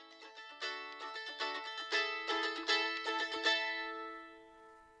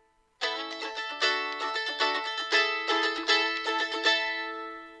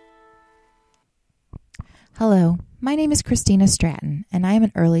Hello, my name is Christina Stratton, and I am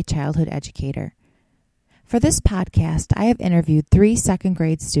an early childhood educator. For this podcast, I have interviewed 3 second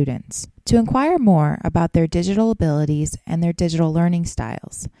grade students to inquire more about their digital abilities and their digital learning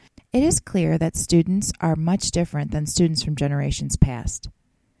styles. It is clear that students are much different than students from generations past.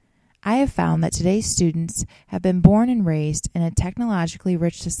 I have found that today's students have been born and raised in a technologically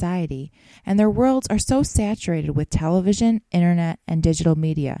rich society, and their worlds are so saturated with television, internet, and digital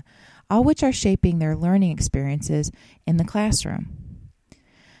media, all which are shaping their learning experiences in the classroom.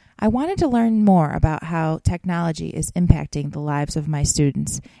 I wanted to learn more about how technology is impacting the lives of my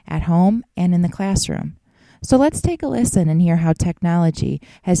students at home and in the classroom. So let's take a listen and hear how technology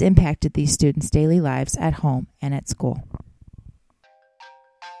has impacted these students' daily lives at home and at school.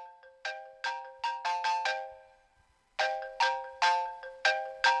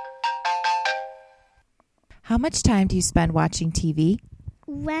 How much time do you spend watching TV?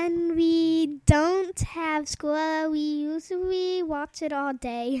 When we don't have school, we usually watch it all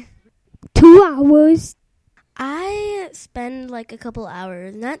day. 2 hours. I spend like a couple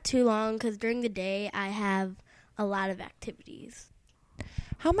hours, not too long, because during the day I have a lot of activities.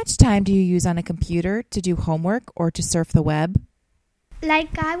 How much time do you use on a computer to do homework or to surf the web?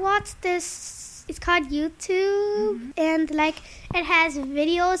 Like, I watch this, it's called YouTube, and like, it has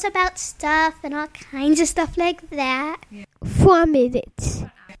videos about stuff and all kinds of stuff like that. 4 minutes.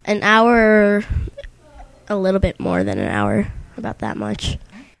 An hour, a little bit more than an hour, about that much.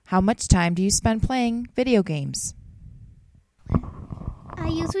 How much time do you spend playing video games? I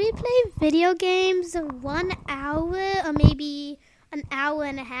usually play video games 1 hour or maybe an hour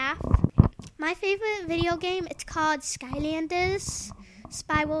and a half. My favorite video game, it's called Skylanders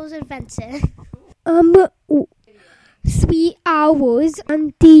Spiral's Adventure. 3 hours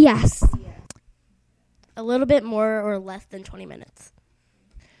on DS. A little bit more or less than 20 minutes.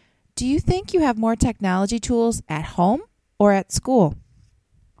 Do you think you have more technology tools at home or at school?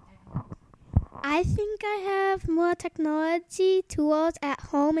 I think I have more technology tools at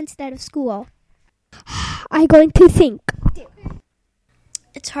home instead of school. I'm going to think.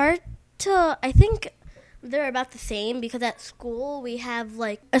 It's hard to, I think they're about the same because at school we have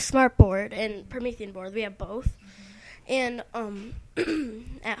like a smart board and Promethean board. We have both. And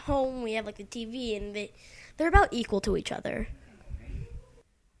at home we have like the TV and they're about equal to each other.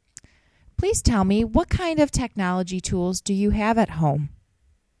 Please tell me, what kind of technology tools do you have at home?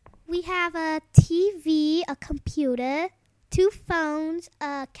 We have a TV, a computer, 2 phones,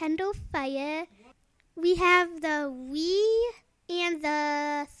 a Kindle Fire. We have the Wii and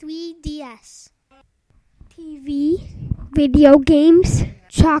the 3DS. TV, video games,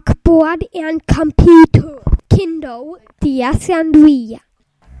 chalkboard, and computer. Kindle, DS, and Wii.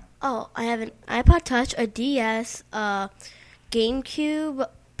 Oh, I have an iPod Touch, a DS, a GameCube,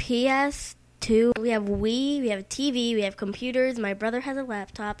 PS2. We have Wii, we have a TV, we have computers. My brother has a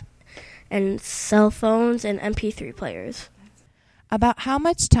laptop, and cell phones and MP3 players. About how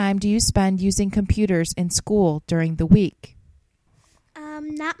much time do you spend using computers in school during the week?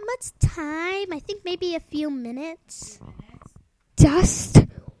 Not much time. I think maybe a few minutes. Just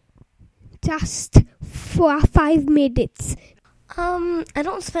 4 or 5 minutes. I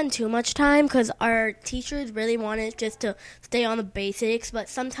don't spend too much time because our teachers really want us just to stay on the basics, but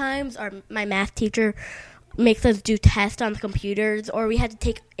sometimes my math teacher makes us do tests on the computers, or we had to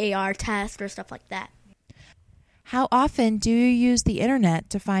take AR tests or stuff like that. How often do you use the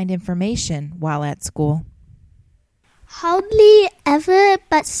internet to find information while at school? Hardly ever,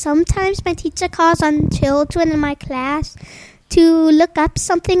 but sometimes my teacher calls on children in my class to look up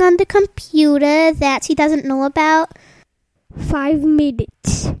something on the computer that she doesn't know about. 5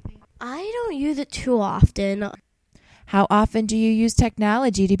 minutes. I don't use it too often. How often do you use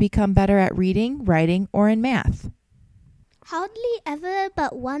technology to become better at reading, writing, or in math? Hardly ever,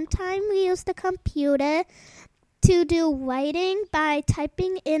 but one time we used the computer to do writing by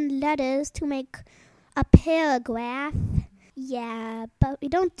typing in letters to make a paragraph. Yeah, but we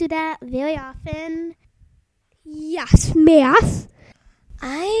don't do that very often. Yes, math.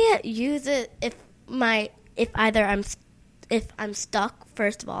 I use it if I'm stuck.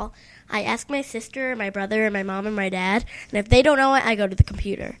 First of all, I ask my sister, my brother, my mom, and my dad, and if they don't know it, I go to the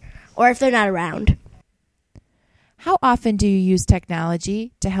computer, or if they're not around. How often do you use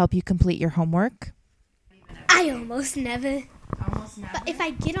technology to help you complete your homework? I almost never. But if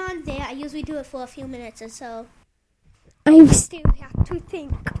I get on there, I usually do it for a few minutes or so. I still have to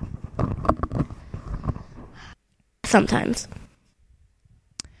think. Sometimes.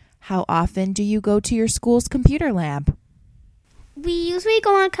 How often do you go to your school's computer lab? We usually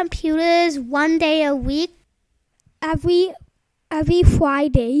go on computers 1 day a week. Every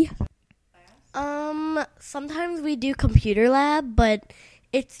Friday. Sometimes we do computer lab, but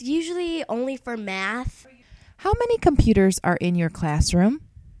it's usually only for math. How many computers are in your classroom?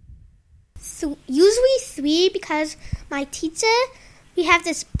 So usually 3 because my teacher, we have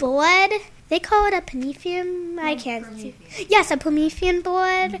this board. They call it a Promethean. I can't see. Yes, a Promethean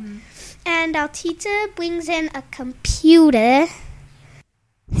board. And our teacher brings in a computer.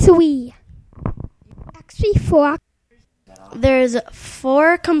 3. Actually 4. There's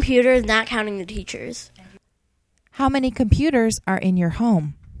 4 computers, not counting the teachers. How many computers are in your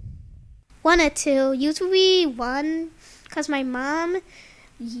home? 1 or 2. Usually 1 because my mom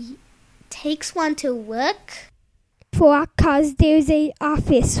takes one to work. 4 'cause there's a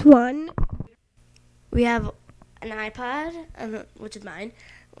office one. We have an iPad, which is mine,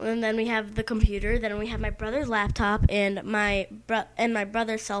 and then we have the computer. Then we have my brother's laptop, and my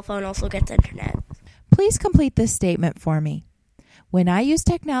brother's cell phone also gets internet. Please complete this statement for me. When I use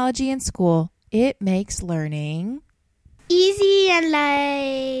technology in school, it makes learning Easy and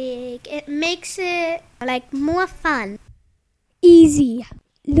it makes it more fun. Easy.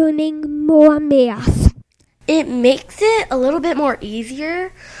 Learning more math. It makes it a little bit more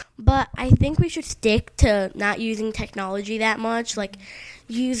easier, but I think we should stick to not using technology that much,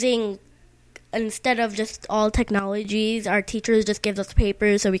 instead of just all technologies, our teachers just give us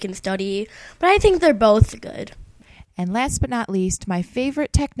papers so we can study. But I think they're both good. And last but not least, my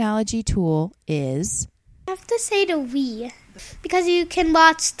favorite technology tool is... I have to say the Wii because you can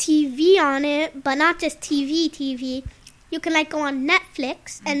watch TV on it, but not just TV. You can go on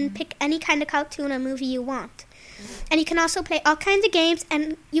Netflix and pick any kind of cartoon or movie you want. And you can also play all kinds of games,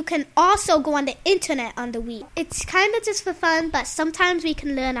 and you can also go on the internet on the Wii. It's kind of just for fun, but sometimes we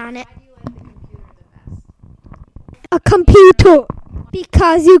can learn on it. A computer.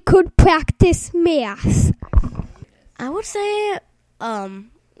 Because you could practice math. I would say my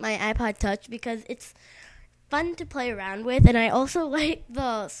iPod Touch because it's fun to play around with, and I also like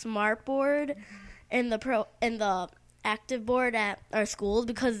the smart board and the active board at our school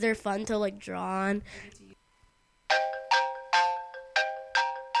because they're fun to draw on.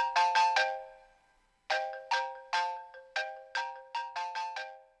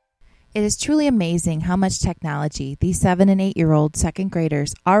 It is truly amazing how much technology these 7 and 8-year-old second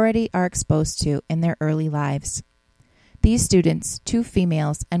graders already are exposed to in their early lives. These students, 2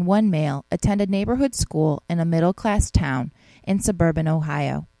 females and 1 male, attend a neighborhood school in a middle-class town in suburban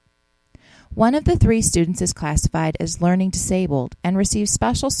Ohio. One of the 3 students is classified as learning disabled and receives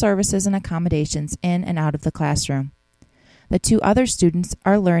special services and accommodations in and out of the classroom. The 2 other students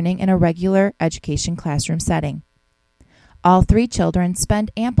are learning in a regular education classroom setting. All 3 children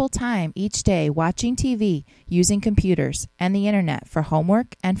spend ample time each day watching TV, using computers and the internet for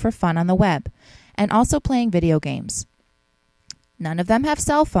homework and for fun on the web, and also playing video games. None of them have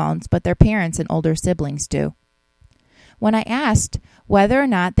cell phones, but their parents and older siblings do. When I asked whether or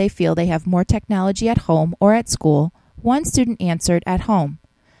not they feel they have more technology at home or at school, one student answered at home.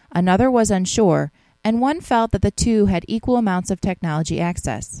 Another was unsure, and one felt that the 2 had equal amounts of technology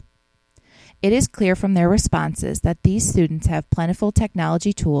access. It is clear from their responses that these students have plentiful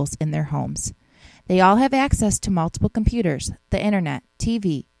technology tools in their homes. They all have access to multiple computers, the internet,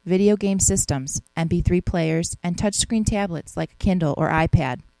 TV, video game systems, MP3 players, and touchscreen tablets like Kindle or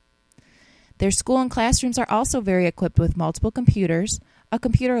iPad. Their school and classrooms are also very equipped with multiple computers, a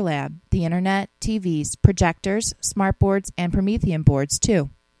computer lab, the internet, TVs, projectors, smartboards, and Promethean boards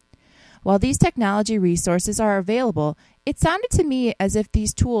too. While these technology resources are available, it sounded to me as if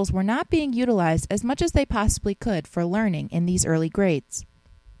these tools were not being utilized as much as they possibly could for learning in these early grades.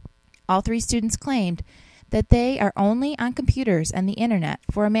 All 3 students claimed that they are only on computers and the internet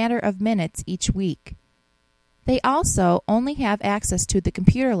for a matter of minutes each week. They also only have access to the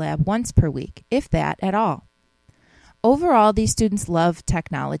computer lab once per week, if that at all. Overall, these students love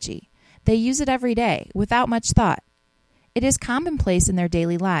technology. They use it every day without much thought. It is commonplace in their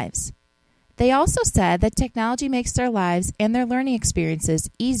daily lives. They also said that technology makes their lives and their learning experiences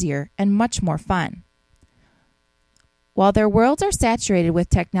easier and much more fun. While their worlds are saturated with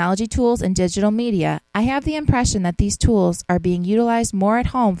technology tools and digital media, I have the impression that these tools are being utilized more at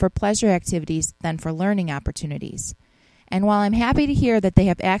home for pleasure activities than for learning opportunities. And while I'm happy to hear that they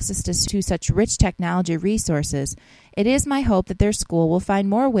have access to such rich technology resources, it is my hope that their school will find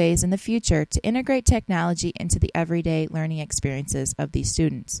more ways in the future to integrate technology into the everyday learning experiences of these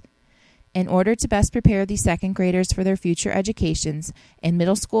students. In order to best prepare these second graders for their future educations in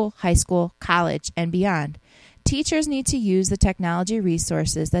middle school, high school, college, and beyond, teachers need to use the technology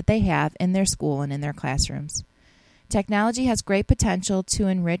resources that they have in their school and in their classrooms. Technology has great potential to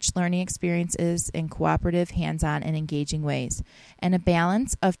enrich learning experiences in cooperative, hands-on, and engaging ways, and a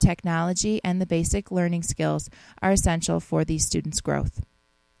balance of technology and the basic learning skills are essential for these students' growth.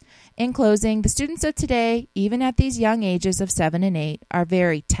 In closing, the students of today, even at these young ages of 7 and 8, are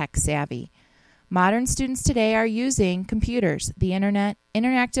very tech-savvy. Modern students today are using computers, the internet,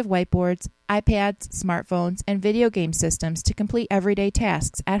 interactive whiteboards, iPads, smartphones, and video game systems to complete everyday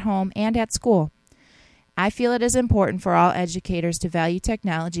tasks at home and at school. I feel it is important for all educators to value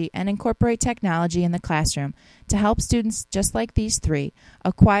technology and incorporate technology in the classroom to help students just like these three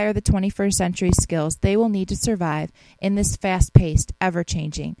acquire the 21st century skills they will need to survive in this fast-paced,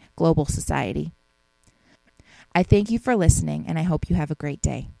 ever-changing global society. I thank you for listening, and I hope you have a great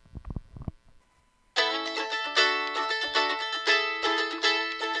day.